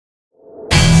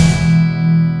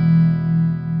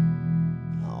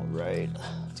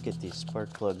Let's get these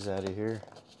spark plugs out of here.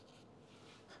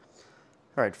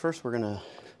 All right, first we're gonna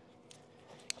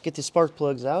get the spark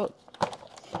plugs out.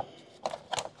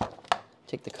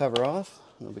 Take the cover off,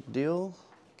 no big deal.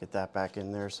 Get that back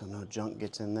in there so no junk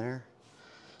gets in there.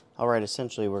 All right,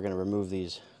 essentially we're gonna remove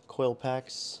these coil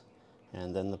packs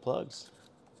and then the plugs.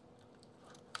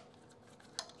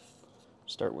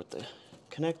 Start with the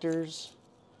connectors.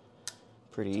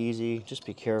 Pretty easy, just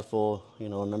be careful. You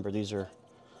know, remember these are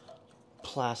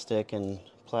plastic and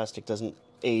plastic doesn't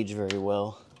age very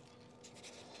well.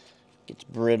 Gets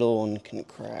brittle and can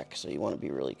crack, so you want to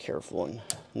be really careful and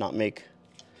not make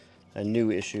a new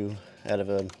issue out of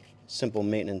a simple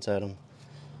maintenance item.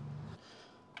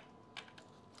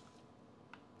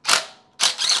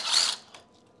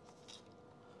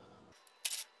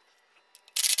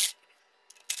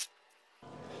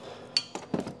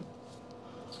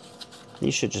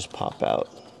 These should just pop out.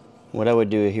 What I would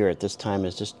do here at this time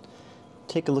is just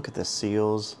take a look at the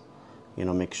seals, you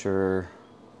know, make sure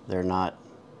they're not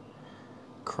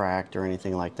cracked or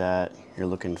anything like that. You're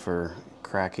looking for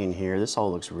cracking here. This all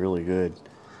looks really good.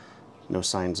 No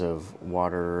signs of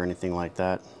water or anything like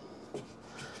that.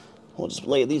 We'll just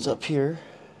lay these up here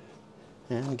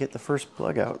and get the first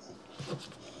plug out.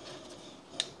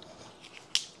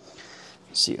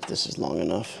 See if this is long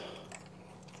enough.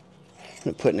 I'm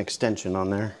gonna put an extension on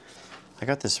there. I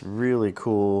got this really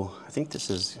cool, I think this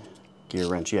is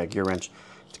GearWrench. Yeah, GearWrench.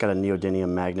 It's got a neodymium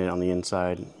magnet on the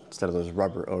inside instead of those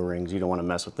rubber O-rings. You don't want to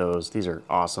mess with those. These are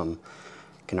awesome.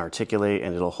 Can articulate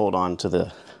and it'll hold on to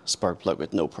the spark plug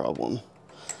with no problem.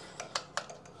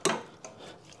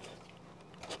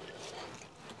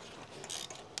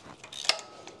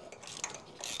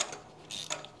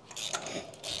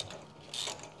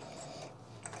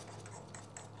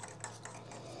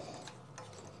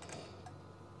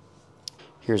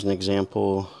 Here's an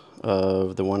example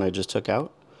of the one I just took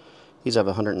out. These have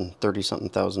 130 something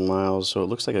thousand miles, so it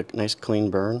looks like a nice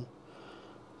clean burn.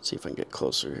 Let's see if I can get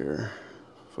closer here.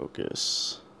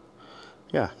 Focus.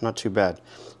 Yeah, not too bad.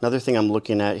 Another thing I'm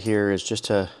looking at here is just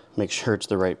to make sure it's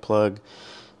the right plug.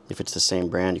 If it's the same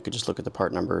brand, you could just look at the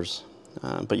part numbers,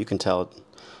 but you can tell it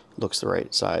looks the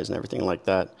right size and everything like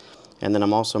that. And then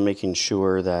I'm also making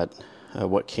sure that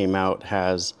what came out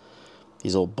has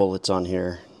these little bullets on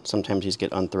here. Sometimes these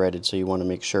get unthreaded, so you want to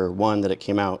make sure, one, that it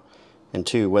came out, and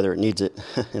two, whether it needs it.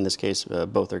 In this case,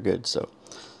 both are good. So,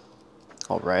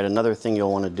 all right, another thing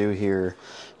you'll want to do here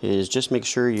is just make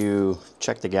sure you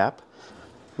check the gap.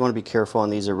 You want to be careful on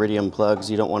these iridium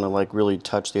plugs. You don't want to like really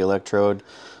touch the electrode.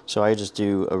 So I just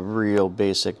do a real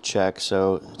basic check.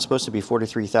 So it's supposed to be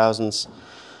 43 thousandths.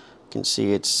 You can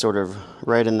see it's sort of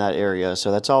right in that area.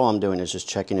 So that's all I'm doing is just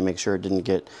checking to make sure it didn't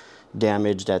get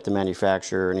damaged at the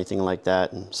manufacturer or anything like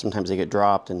that. And sometimes they get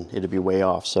dropped and it'll be way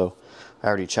off. So I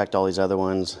already checked all these other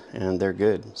ones and they're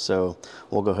good. So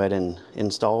we'll go ahead and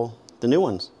install the new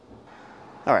ones.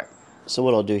 All right, so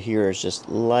what I'll do here is just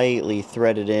lightly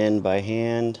thread it in by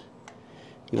hand.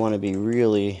 You want to be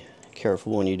really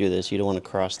careful when you do this. You don't want to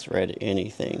cross thread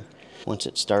anything. Once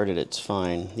it's started, it's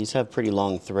fine. These have pretty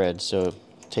long threads, so it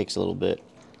takes a little bit.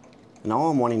 And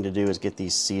all I'm wanting to do is get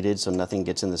these seated so nothing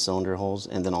gets in the cylinder holes,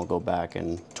 and then I'll go back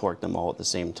and torque them all at the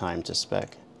same time to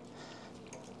spec.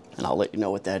 And I'll let you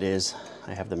know what that is.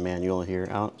 I have the manual here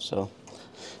out, so.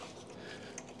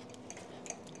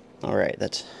 All right,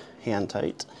 that's hand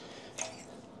tight.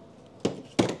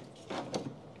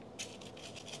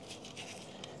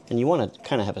 And you want to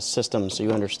kind of have a system so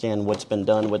you understand what's been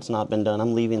done, what's not been done.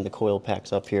 I'm leaving the coil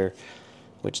packs up here,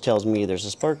 which tells me there's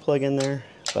a spark plug in there,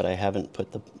 but I haven't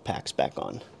put the packs back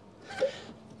on.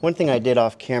 One thing I did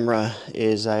off camera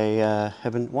is I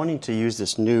have been wanting to use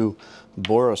this new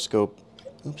Borescope.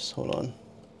 Oops, hold on.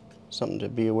 Something to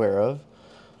be aware of.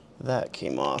 That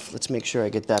came off. Let's make sure I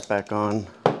get that back on.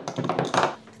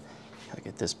 Gotta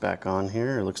get this back on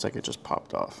here. It looks like it just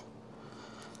popped off.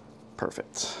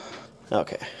 Perfect.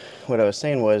 Okay, what I was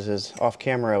saying is off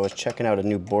camera I was checking out a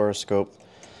new Borescope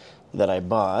that I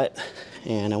bought,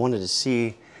 and I wanted to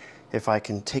see if I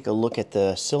can take a look at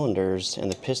the cylinders and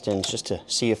the pistons just to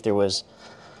see if there was,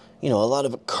 you know, a lot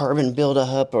of carbon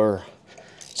buildup, or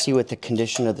see what the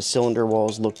condition of the cylinder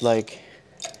walls looked like.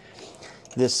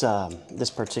 This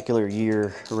particular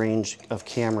year range of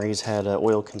Camrys had an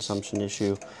oil consumption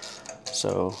issue,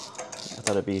 so I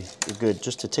thought it'd be good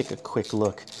just to take a quick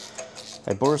look.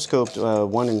 I borescoped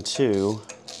 1 and 2,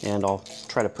 and I'll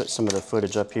try to put some of the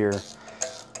footage up here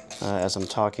as I'm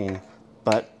talking,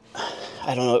 but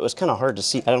I don't know, it was kind of hard to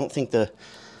see. I don't think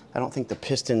the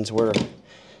pistons were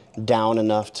down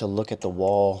enough to look at the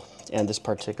wall, and this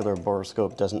particular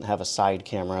borescope doesn't have a side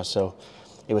camera, so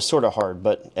it was sort of hard,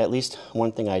 but at least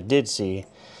one thing I did see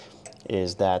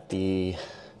is that the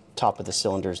top of the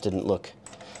cylinders didn't look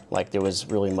like there was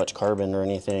really much carbon or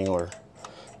anything, or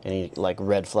any like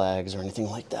red flags or anything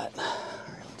like that.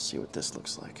 All right, let's see what this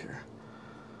looks like here.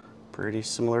 Pretty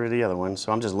similar to the other one,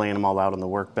 so I'm just laying them all out on the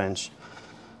workbench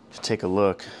to take a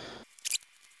look.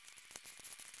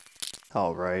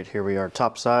 All right, here we are,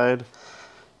 top side.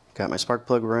 Got my spark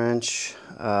plug wrench.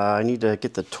 I need to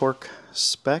get the torque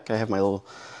spec. I have my little,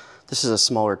 this is a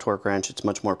smaller torque wrench. It's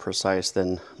much more precise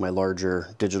than my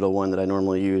larger digital one that I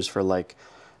normally use for like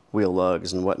wheel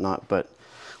lugs and whatnot. But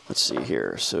let's see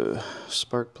here. So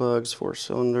spark plugs,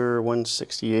 4-cylinder,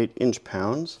 168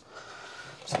 inch-pounds.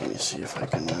 So let me see if I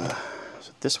can,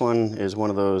 so this one is one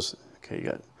of those, okay,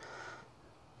 all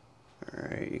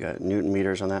right, you got Newton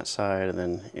meters on that side and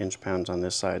then inch-pounds on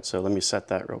this side. So let me set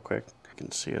that real quick. You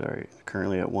can see it, all right,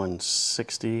 currently at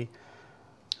 160.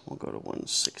 We'll go to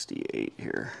 168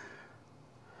 here.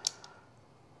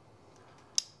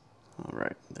 All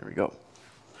right, there we go.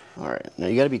 All right, now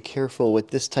you gotta be careful with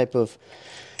this type of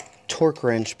torque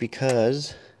wrench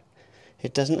because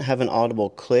it doesn't have an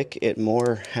audible click. It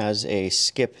more has a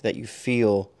skip that you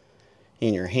feel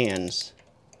in your hands.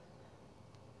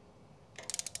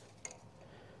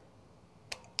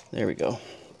 There we go.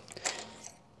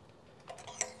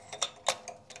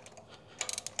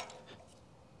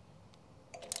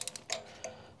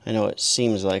 I know it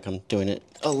seems like I'm doing it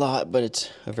a lot, but it's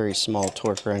a very small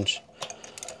torque wrench.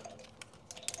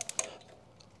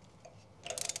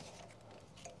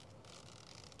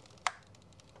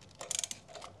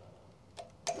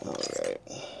 All right.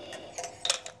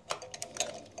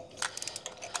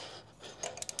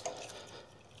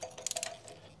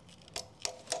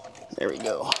 There we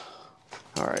go.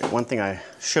 All right, one thing I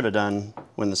should have done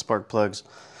when the spark plugs,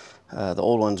 the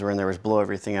old ones were in there, was blow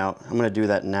everything out. I'm gonna do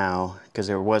that now because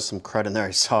there was some crud in there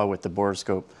I saw with the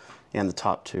Borescope and the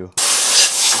top two.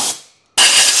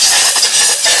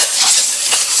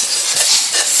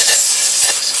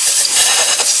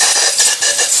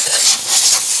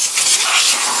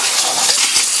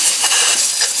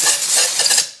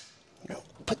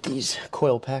 Put these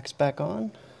coil packs back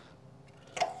on.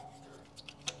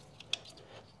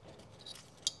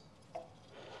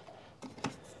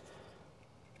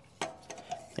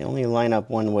 They only line up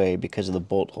one way because of the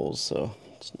bolt holes, so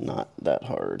it's not that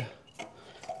hard.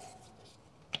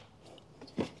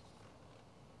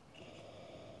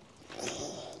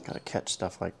 Gotta catch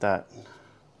stuff like that.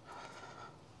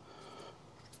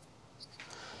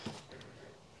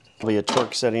 There'll be a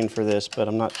torque setting for this, but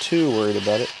I'm not too worried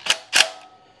about it.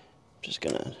 I'm just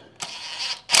gonna...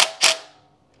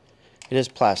 It is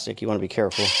plastic, you want to be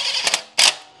careful,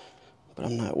 but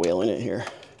I'm not whaling it here.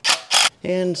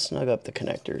 And snug up the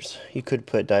connectors. You could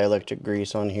put dielectric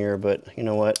grease on here, but you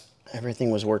know what?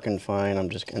 Everything was working fine. I'm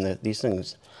just gonna, these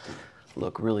things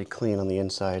look really clean on the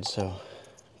inside, so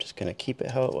I'm just gonna keep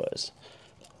it how it was.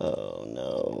 Oh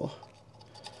no.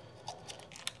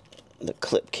 The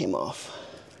clip came off.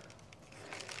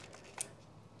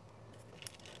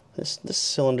 This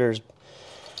cylinder is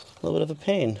a little bit of a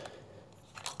pain.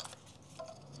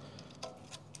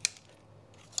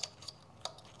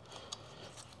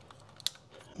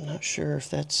 I'm not sure if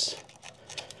that's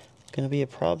going to be a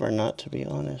problem or not, to be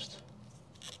honest.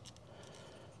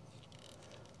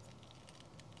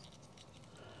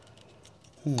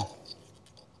 Put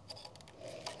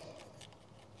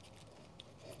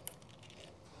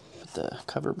the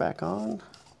cover back on.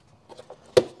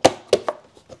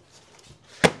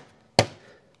 I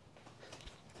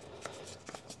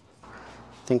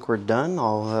think we're done.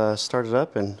 I'll start it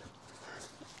up and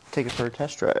take it for a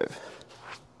test drive.